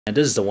And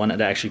this is the one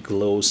that actually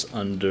glows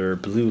under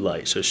blue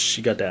light, so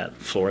she got that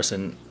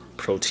fluorescent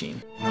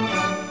protein.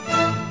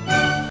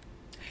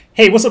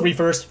 Hey, what's up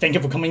Reefers? Thank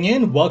you for coming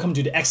in. Welcome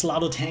to the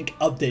Axolotl Tank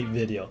update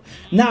video.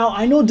 Now,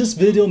 I know this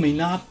video may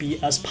not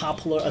be as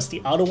popular as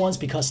the other ones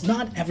because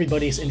not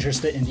everybody is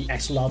interested in the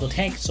Axolotl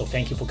Tank, so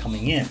thank you for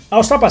coming in.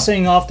 I'll start by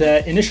saying off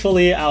that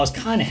initially I was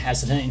kind of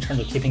hesitant in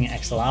terms of keeping an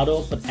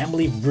axolotl, but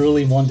Emily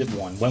really wanted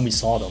one when we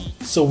saw them.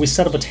 So we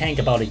set up a tank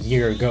about a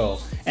year ago,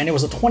 and it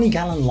was a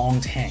 20-gallon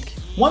long tank.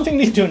 One thing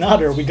leads to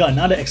another, we got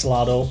another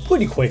axolotl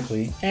pretty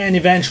quickly, and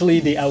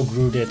eventually they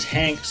outgrew their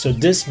tank, so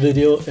this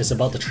video is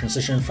about the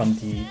transition from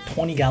the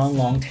 20-gallon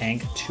long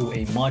tank to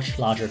a much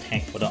larger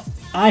tank for them.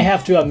 I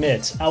have to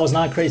admit, I was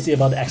not crazy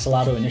about the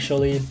axolotl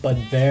initially, but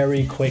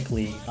very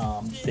quickly,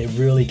 they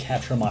really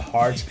captured my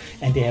heart,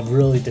 and they have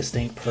really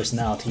distinct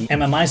personality,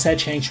 and my mindset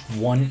changed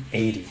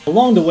 180.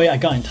 Along the way, I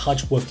got in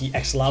touch with the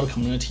axolotl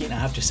community, and I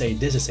have to say,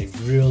 this is a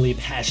really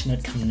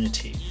passionate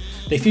community.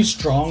 They feel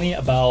strongly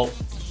about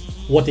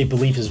what they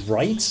believe is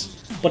right,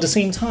 but at the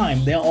same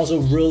time, they're also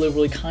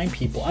really kind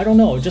people. I don't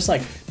know, just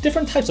like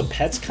different types of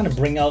pets kind of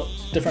bring out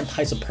different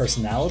types of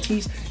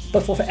personalities,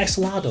 but for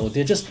axolotl,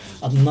 they're just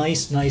a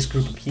nice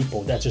group of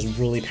people that's just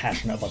really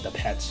passionate about their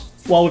pets.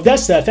 Well, with that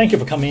said, thank you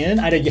for coming in.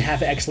 Either you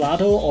have an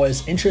axolotl or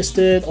is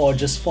interested or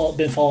just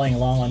been following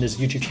along on this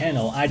YouTube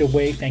channel. Either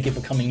way, thank you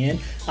for coming in.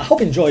 I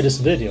hope you enjoyed this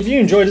video. If you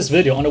enjoyed this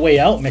video, on the way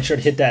out, make sure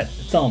to hit that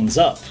thumbs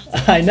up.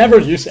 I never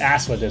used to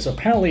ask for this.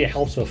 Apparently it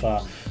helps with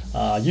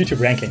YouTube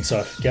ranking, so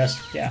I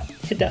guess, yeah,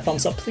 hit that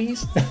thumbs up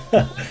please.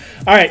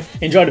 Alright,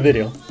 enjoy the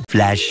video.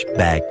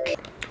 Flashback.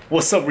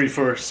 What's up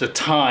Reefers? The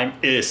time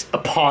is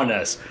upon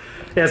us.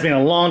 It has been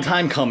a long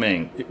time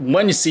coming.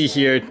 When you see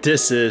here,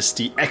 this is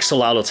the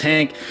Axolotl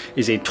Tank.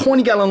 It's a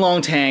 20-gallon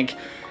long tank.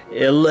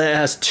 It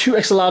has 2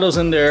 axolotls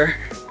in there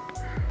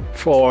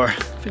for, I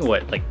think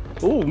what, like,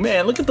 oh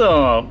man, look at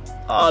them.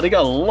 Oh, they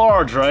got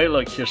large, right?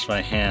 Like, here's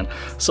my hand.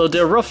 So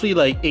they're roughly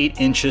like 8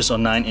 inches or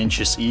 9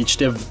 inches each.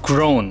 They've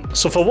grown.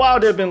 So for a while,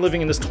 they've been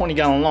living in this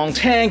 20-gallon long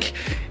tank,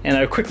 and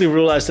I quickly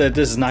realized that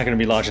this is not gonna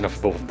be large enough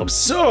for both of them.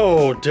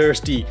 So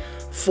there's the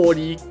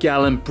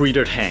 40-gallon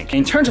breeder tank.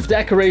 In terms of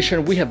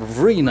decoration, we have a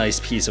really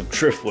nice piece of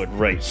driftwood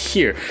right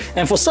here.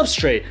 And for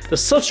substrate, the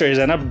substrate is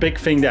another big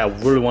thing that I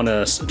really want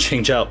to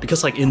change out,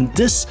 because like in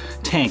this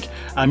tank,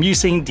 I'm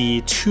using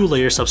the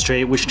 2-layer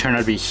substrate, which turned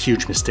out to be a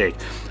huge mistake.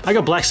 I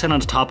got black sand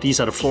on the top. These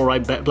are the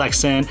fluoride black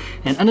sand,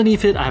 and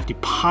underneath it I have the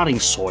potting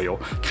soil,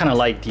 kind of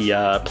like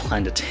the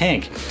planted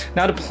tank.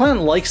 Now the plant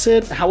likes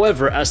it,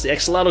 however, as the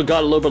axolotl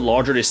got a little bit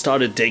larger, they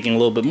started digging a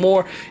little bit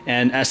more,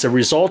 and as a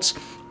result,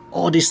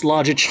 all these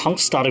larger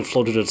chunks started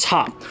floating to the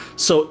top.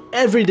 So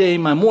every day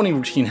my morning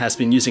routine has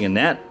been using a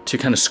net to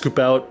kind of scoop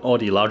out all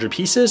the larger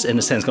pieces, and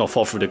the sand's gonna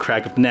fall through the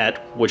crack of the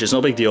net, which is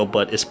no big deal,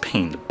 but it's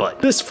pain in the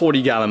butt. This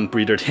 40-gallon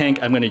breeder tank,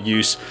 I'm gonna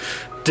use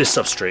this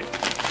substrate.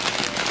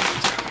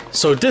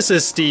 So this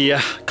is the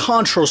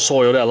control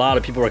soil that a lot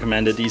of people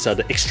recommended. These are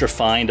the extra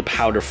fine, the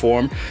powder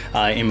form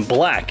in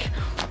black.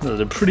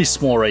 They're pretty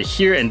small right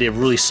here, and they're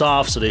really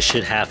soft, so they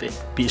should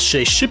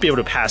they should be able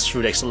to pass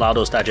through the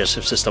axolotl's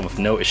digestive system with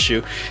no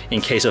issue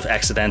in case of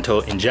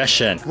accidental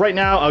ingestion. Right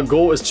now, our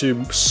goal is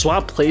to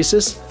swap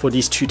places for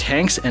these 2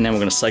 tanks, and then we're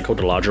gonna cycle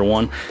the larger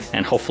one,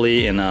 and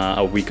hopefully in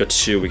a week or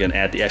 2, we can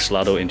add the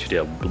axolotl into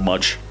their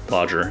much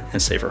larger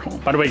and safer home.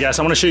 By the way, guys,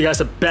 I want to show you guys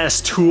the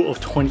best tool of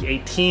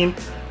 2018.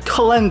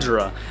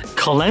 Calendra.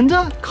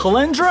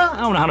 Calendra?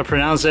 I don't know how to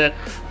pronounce it,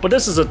 but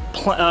this is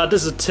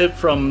a tip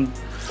from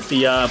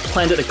the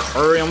Planted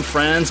Aquarium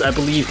friends. I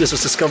believe this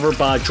was discovered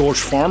by George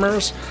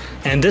Farmers,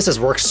 and this has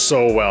worked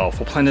so well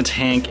for planted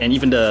tank and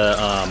even the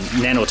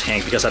nano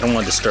tank, because I don't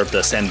want to disturb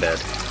the sand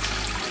bed.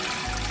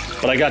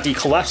 But I got the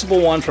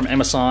collapsible one from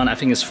Amazon. I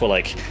think it's for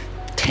like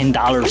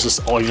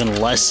 $10 or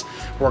even less.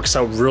 Works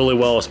out really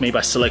well. It's made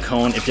by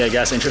silicone. If you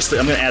guys are interested,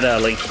 I'm gonna add a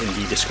link in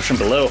the description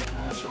below.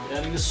 So I'm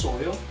adding the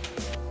soil.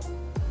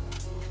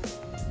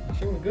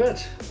 Feeling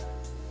good.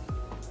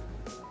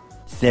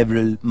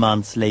 Several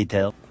months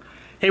later.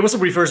 Hey, what's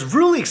up Reefers?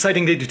 Really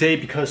exciting day today,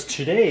 because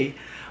today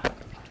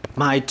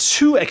my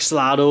 2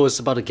 axolotls is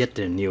about to get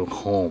their new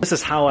home. This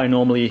is how I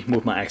normally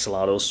move my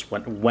axolotls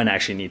when I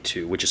actually need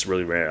to, which is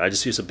really rare. I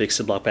just use a big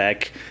Ziploc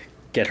bag,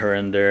 get her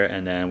in there,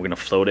 and then we're gonna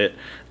float it.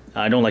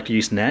 I don't like to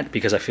use net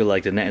because I feel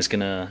like the net is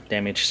gonna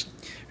damage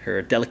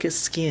her delicate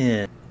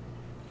skin.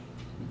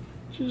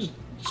 She's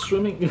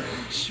swimming.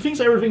 She thinks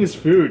everything is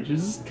food.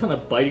 She's just kind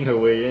of biting her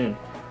way in.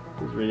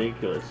 It's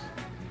ridiculous.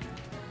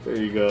 There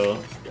you go.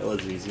 That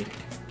was easy.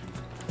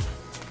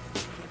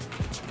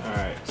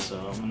 Alright, so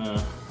I'm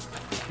gonna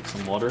get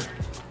some water.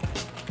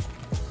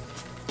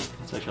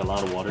 It's actually a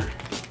lot of water.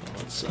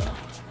 Let's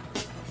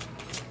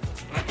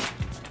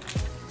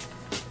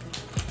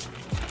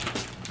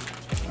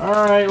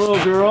Alright,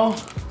 little girl.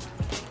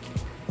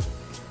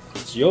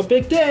 It's your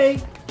big day.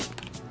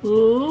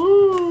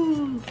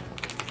 Ooh.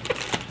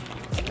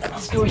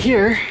 Let's go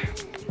here.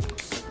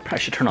 Probably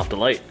should turn off the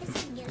light.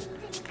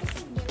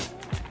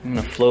 I'm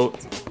gonna float.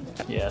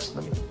 Yes,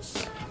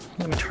 let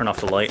Let me turn off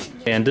the light.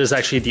 And this is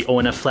actually the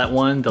ONF flat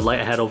one, the light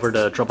I had over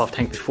the drop-off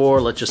tank before.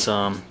 Let's just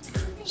turn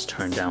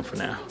it down for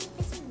now.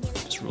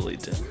 Just really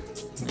dim.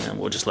 And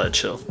we'll just let it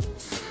chill.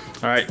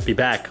 All right, be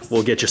back.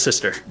 We'll get your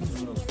sister.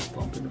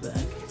 Bump in the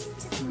back.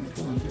 Come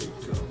on, there you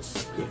go.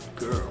 Good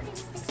girl.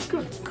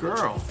 Good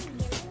girl.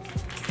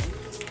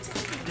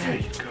 There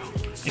you go.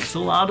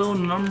 Axolotl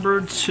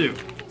number 2. You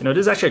know,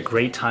 this is actually a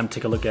great time to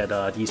take a look at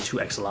these 2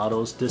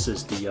 axolotls. This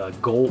is the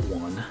gold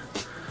one.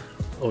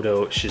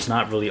 Although she's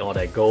not really all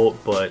that gold,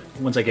 but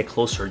once I get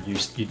closer,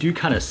 you do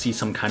kind of see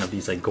some kind of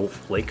these like gold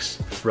flakes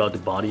throughout the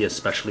body,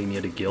 especially near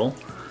the gill.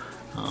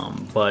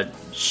 But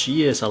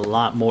she is a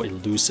lot more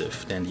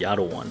elusive than the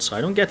other one, so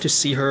I don't get to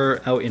see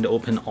her out in the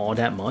open all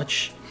that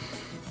much.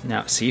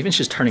 Now, see, even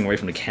she's turning away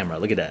from the camera,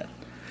 look at that.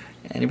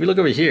 And if we look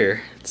over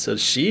here, so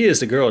she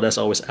is the girl that's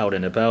always out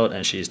and about,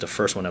 and she's the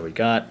first one that we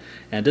got.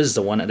 And this is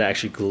the one that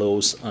actually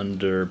glows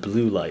under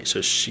blue light,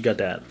 so she got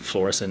that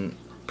fluorescent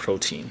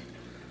protein,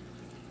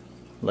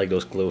 like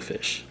those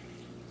glowfish.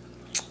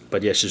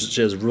 But yeah,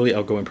 she has a really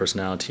outgoing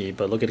personality,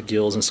 but look at the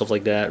gills and stuff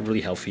like that,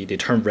 really healthy. They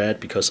turn red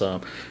because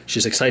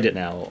she's excited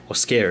now, or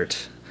scared,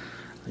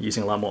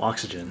 using a lot more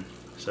oxygen.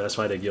 So that's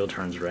why the gill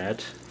turns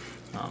red.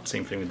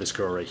 Same thing with this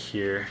girl right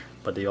here.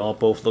 But they all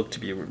both look to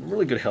be in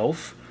really good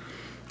health.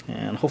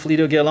 And hopefully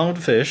they'll get along with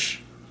the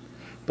fish.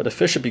 But the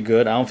fish should be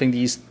good. I don't think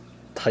these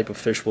type of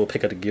fish will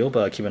pick at the gill,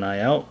 but I'll keep an eye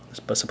out.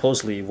 But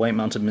supposedly, white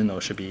mountain minnow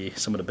should be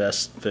some of the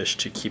best fish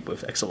to keep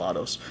with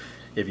axolotls,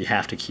 if you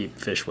have to keep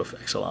fish with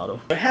axolotl.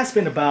 It has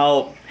been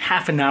about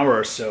half an hour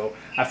or so.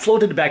 I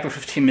floated the bag for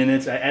 15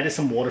 minutes. I added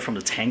some water from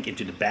the tank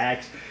into the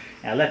bags,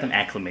 and I let them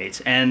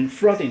acclimate. And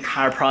throughout the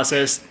entire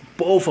process,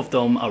 both of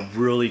them are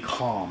really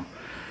calm.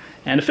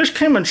 And the fish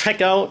came and check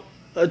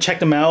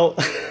them out.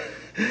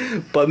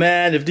 But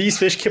man, if these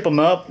fish keep them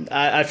up,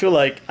 I feel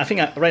like,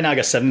 right now I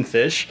got 7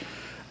 fish.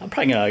 I'm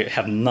probably gonna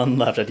have none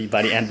left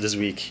by the end of this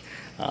week.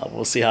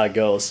 We'll see how it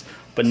goes.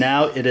 But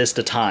now it is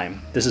the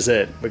time. This is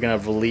it. We're gonna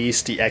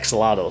release the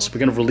axolotls. We're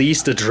gonna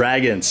release the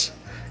dragons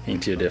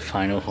into their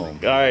final home.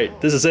 All right,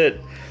 this is it.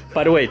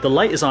 By the way, the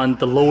light is on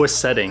the lowest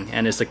setting,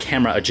 and it's the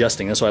camera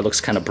adjusting. That's why it looks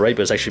kind of bright,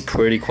 but it's actually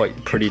pretty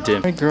dim.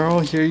 All right,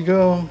 girl, here you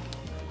go.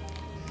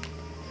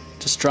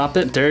 Just drop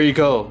it. There you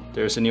go.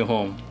 There's a new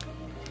home.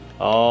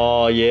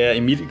 Oh yeah,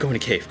 immediately go in the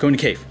cave. Go in the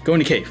cave. Go in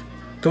the cave.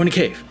 Go in the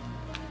cave.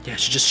 Yeah,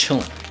 she's just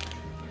chilling.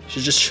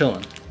 She's just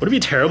chilling. Would it be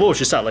terrible if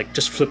she started like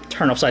just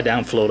turn upside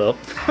down, float up?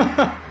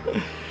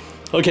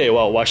 Okay,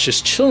 well, while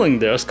she's chilling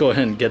there, let's go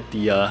ahead and get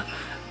the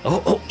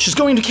oh, she's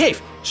going to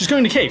cave. She's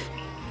going to cave.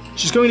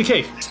 She's going to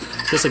cave.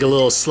 There's like a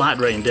little slot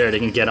right in there. They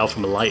can get out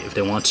from the light if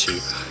they want to.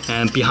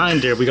 And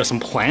behind there, we got some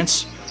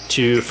plants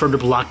to further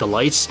block the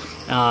lights.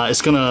 We're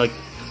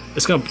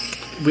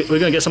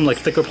gonna get some like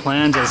thicker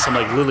plants and some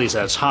like lilies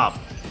at the top.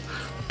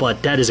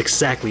 But that is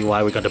exactly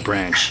why we got the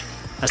branch.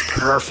 That's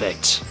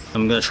perfect.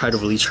 I'm gonna try to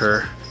release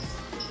her.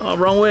 Oh,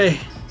 wrong way.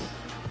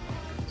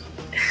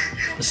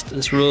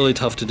 It's really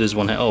tough to do this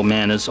one. Oh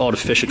man, it's all the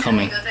fish are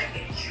coming.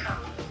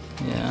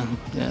 Yeah.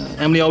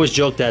 Emily always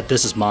joked that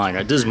this is mine,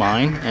 right? This is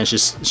mine, and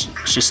she's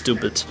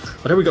stupid.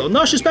 But there we go.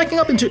 No, she's backing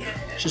up into it.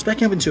 She's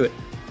backing up into it.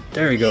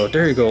 There you go.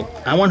 There you go.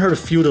 I want her to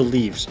feel the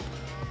leaves.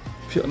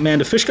 Man,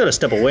 the fish gotta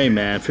step away,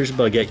 man. Fish is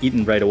about to get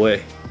eaten right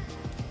away.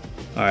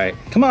 All right,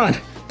 come on,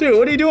 dude.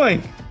 What are you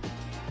doing?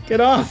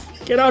 Get off.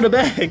 Get out of the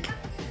bag.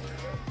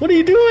 What are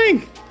you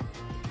doing?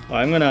 All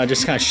right, I'm gonna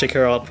just kind of shake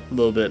her up a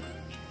little bit.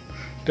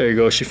 There you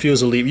go. She feels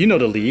the leaf. You know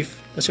the leaf.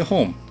 That's your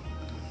home.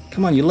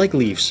 Come on, you like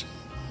leaves.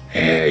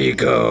 There you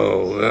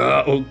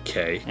go.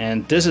 Okay.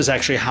 And this is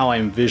actually how I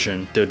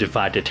envision they'll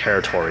divide the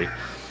territory.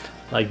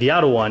 Like the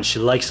other one, she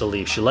likes the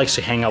leaves. She likes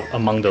to hang out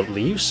among the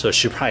leaves, so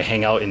she'll probably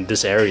hang out in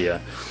this area.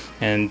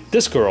 And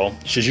this girl,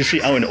 she's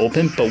usually out in the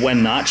open, but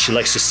when not, she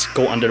likes to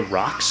go under the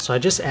rocks. So I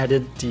just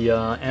added the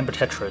Amber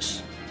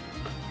Tetris.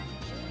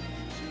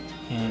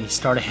 And he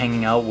started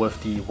hanging out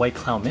with the White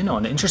Cloud Minnow.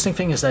 And the interesting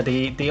thing is that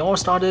they all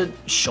started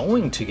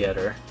showing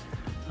together.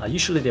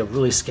 Usually they're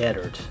really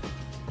scattered.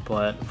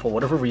 But for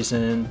whatever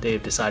reason,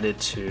 they've decided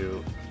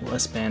to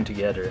let's band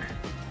together.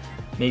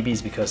 Maybe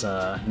it's because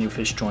new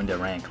fish joined their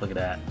rank. Look at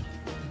that.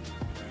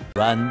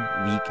 1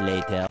 week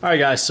later. Alright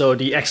guys, so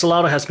the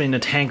axolotl has been in the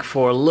tank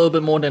for a little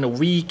bit more than a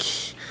week.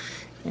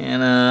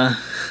 And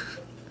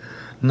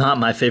not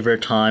my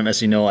favorite time.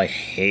 As you know, I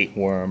hate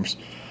worms.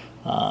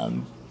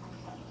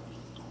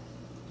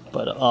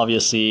 But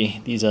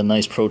obviously, these are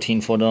nice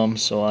protein for them,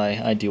 so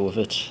I deal with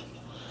it.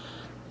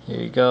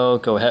 Here you go,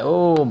 go ahead.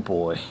 Oh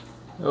boy.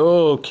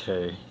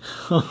 Okay.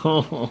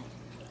 Oh,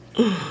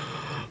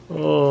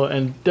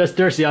 and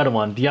there's the other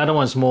one. The other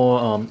one's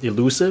more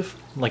elusive,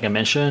 like I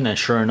mentioned, and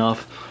sure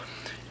enough,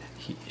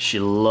 she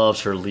loves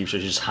her leaves, so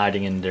she's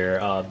hiding in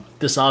there.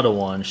 This other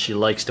one, she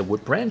likes the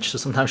wood branch, so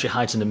sometimes she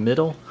hides in the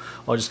middle,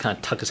 or just kind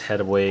of tucks his head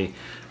away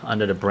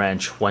under the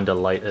branch when the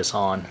light is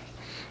on.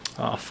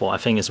 For I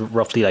think it's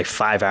roughly like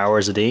 5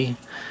 hours a day,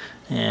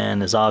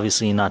 and it's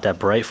obviously not that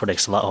bright for the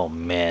axolotl. Oh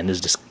man, this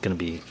is just gonna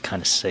be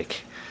kind of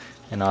sick,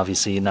 and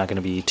obviously not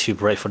gonna be too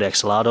bright for the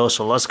axolotl.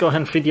 So let's go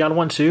ahead and feed the other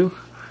one too.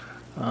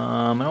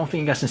 I don't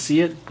think you guys can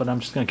see it, but I'm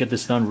just gonna get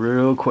this done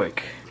real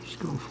quick. Just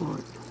go for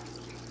it.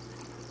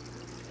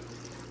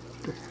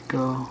 There you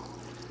go.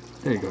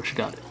 There you go, she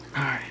got it.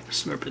 Alright,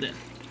 slurp it in.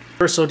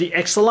 So the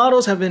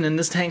axolotls have been in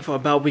this tank for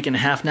about a week and a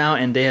half now,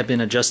 and they have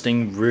been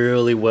adjusting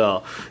really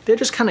well. They're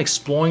just kind of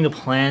exploring the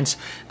plants.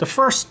 The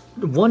first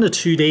 1 to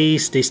 2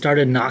 days, they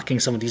started knocking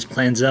some of these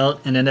plants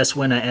out, and then that's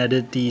when I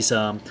added these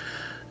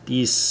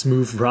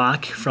smooth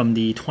rock from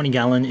the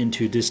 20-gallon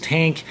into this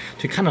tank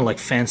to kind of like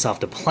fence off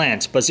the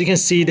plants. But as you can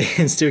see, they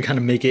can still kind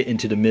of make it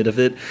into the mid of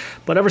it.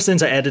 But ever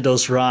since I added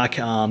those rock,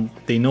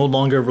 they no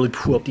longer really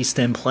pull up these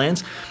stem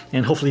plants,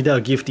 and hopefully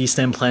that'll give these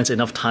stem plants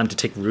enough time to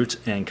take root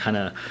and kind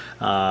of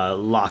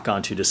lock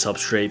onto the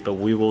substrate, but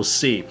we will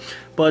see.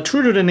 But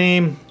true to the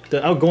name,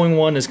 the outgoing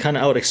one is kind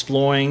of out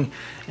exploring,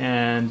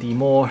 and the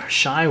more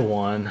shy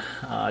one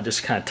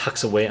just kind of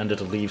tucks away under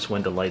the leaves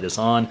when the light is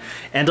on.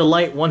 And the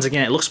light, once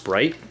again, it looks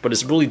bright, but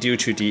it's really due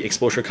to the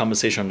exposure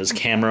compensation on this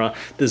camera.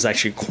 This is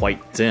actually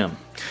quite dim.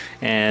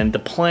 And the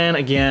plan,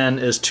 again,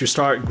 is to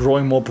start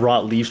growing more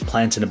broadleaf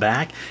plants in the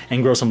back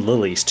and grow some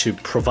lilies to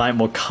provide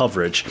more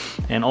coverage.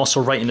 And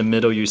also right in the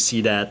middle, you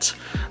see that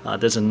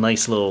there's a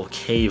nice little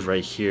cave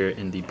right here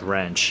in the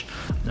branch.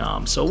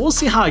 So we'll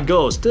see how it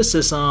goes. This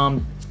is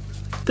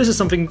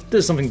something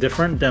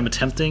different that I'm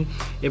attempting.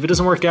 If it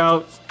doesn't work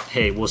out,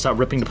 hey, we'll start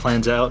ripping the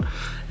plants out,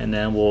 and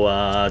then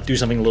we'll do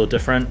something a little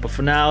different. But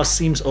for now, it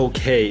seems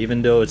okay,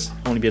 even though it's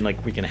only been like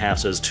a week and a half,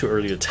 so it's too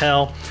early to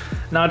tell.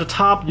 Now at the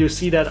top, you'll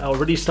see that I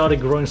already started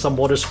growing some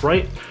water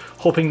sprite,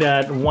 hoping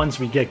that once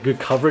we get good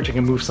coverage, I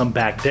can move some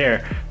back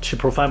there to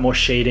provide more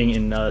shading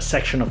in a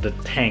section of the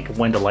tank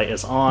when the light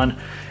is on.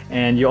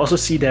 And you also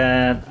see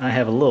that I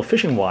have a little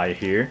fishing wire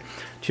here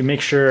to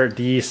make sure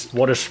these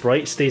water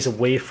sprite stays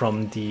away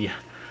from the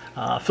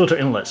filter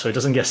inlet, so it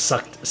doesn't get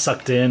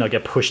sucked in or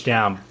get pushed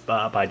down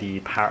by the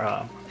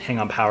hang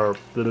on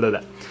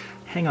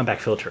back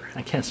filter.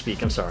 I can't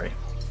speak, I'm sorry.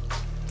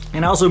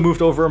 And I also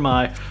moved over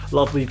my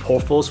lovely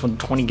portholes from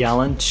the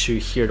 20-gallon to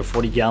here, the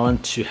 40-gallon,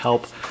 to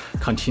help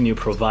continue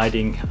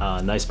providing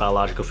nice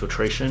biological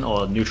filtration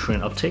or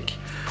nutrient uptake.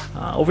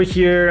 Over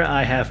here,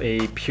 I have a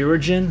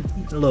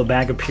Purigen, a little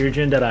bag of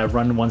Purigen that I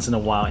run once in a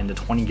while in the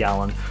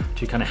 20-gallon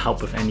to kind of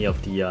help with any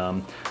of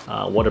the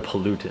water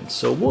pollutants.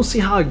 So we'll see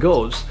how it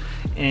goes.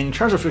 And in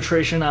terms of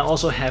filtration, I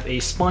also have a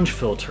sponge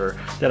filter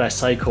that I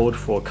cycled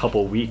for a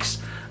couple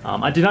weeks.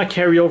 I did not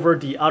carry over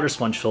the other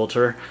sponge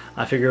filter.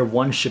 I figure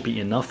one should be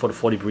enough for the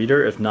 40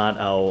 breeder. If not,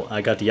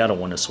 I got the other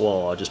one as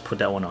well. I'll just put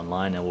that one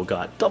online and we'll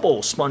got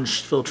double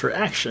sponge filter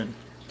action.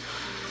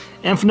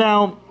 And for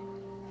now,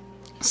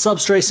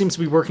 substrate seems to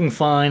be working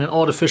fine, and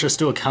all the fish are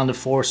still accounted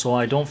for, so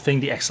I don't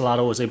think the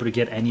axolotl was able to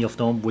get any of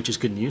them, which is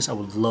good news. I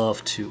would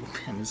love to,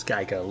 and this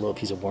guy got a little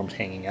piece of worms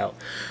hanging out.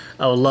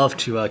 I would love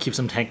to keep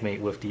some tankmate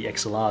with the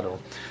axolotl.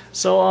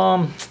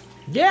 So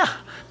yeah,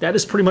 that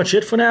is pretty much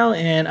it for now,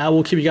 and I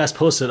will keep you guys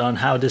posted on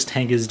how this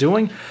tank is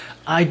doing.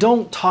 I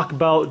don't talk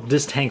about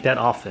this tank that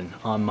often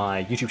on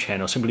my YouTube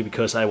channel, simply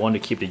because I want to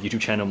keep the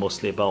YouTube channel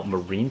mostly about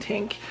marine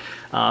tank.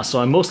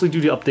 So I mostly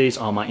do the updates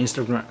on my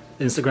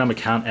Instagram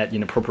account at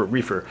Inappropriate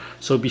Reefer.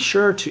 So be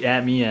sure to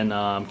add me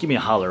and give me a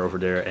holler over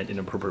there at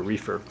Inappropriate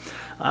Reefer.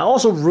 I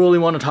also really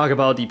want to talk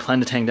about the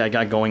planet tank that I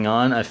got going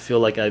on. I feel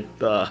like I'm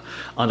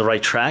on the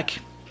right track.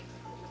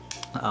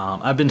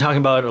 I've been talking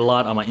about it a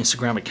lot on my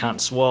Instagram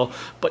account as well,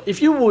 but if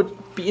you would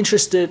be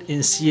interested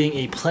in seeing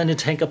a planet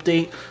tank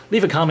update,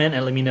 leave a comment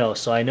and let me know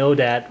so I know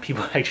that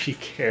people actually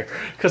care,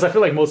 because I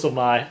feel like most of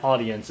my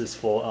audience is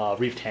for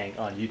Reef Tank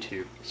on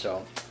YouTube,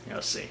 so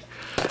let's see.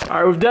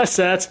 Alright, with that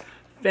said,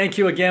 thank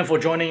you again for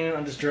joining in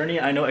on this journey.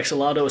 I know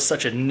axolotl is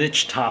such a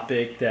niche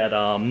topic that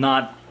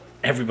not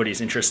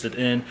everybody's interested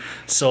in,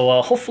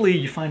 so hopefully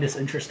you find this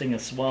interesting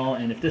as well,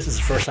 and if this is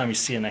the first time you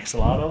see an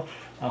axolotl,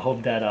 I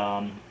hope that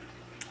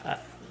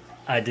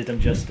I did them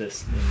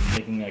justice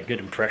in making a good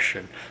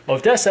impression. Well,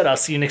 with that said, I'll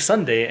see you next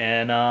Sunday,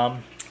 and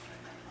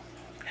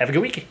have a good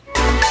weekend.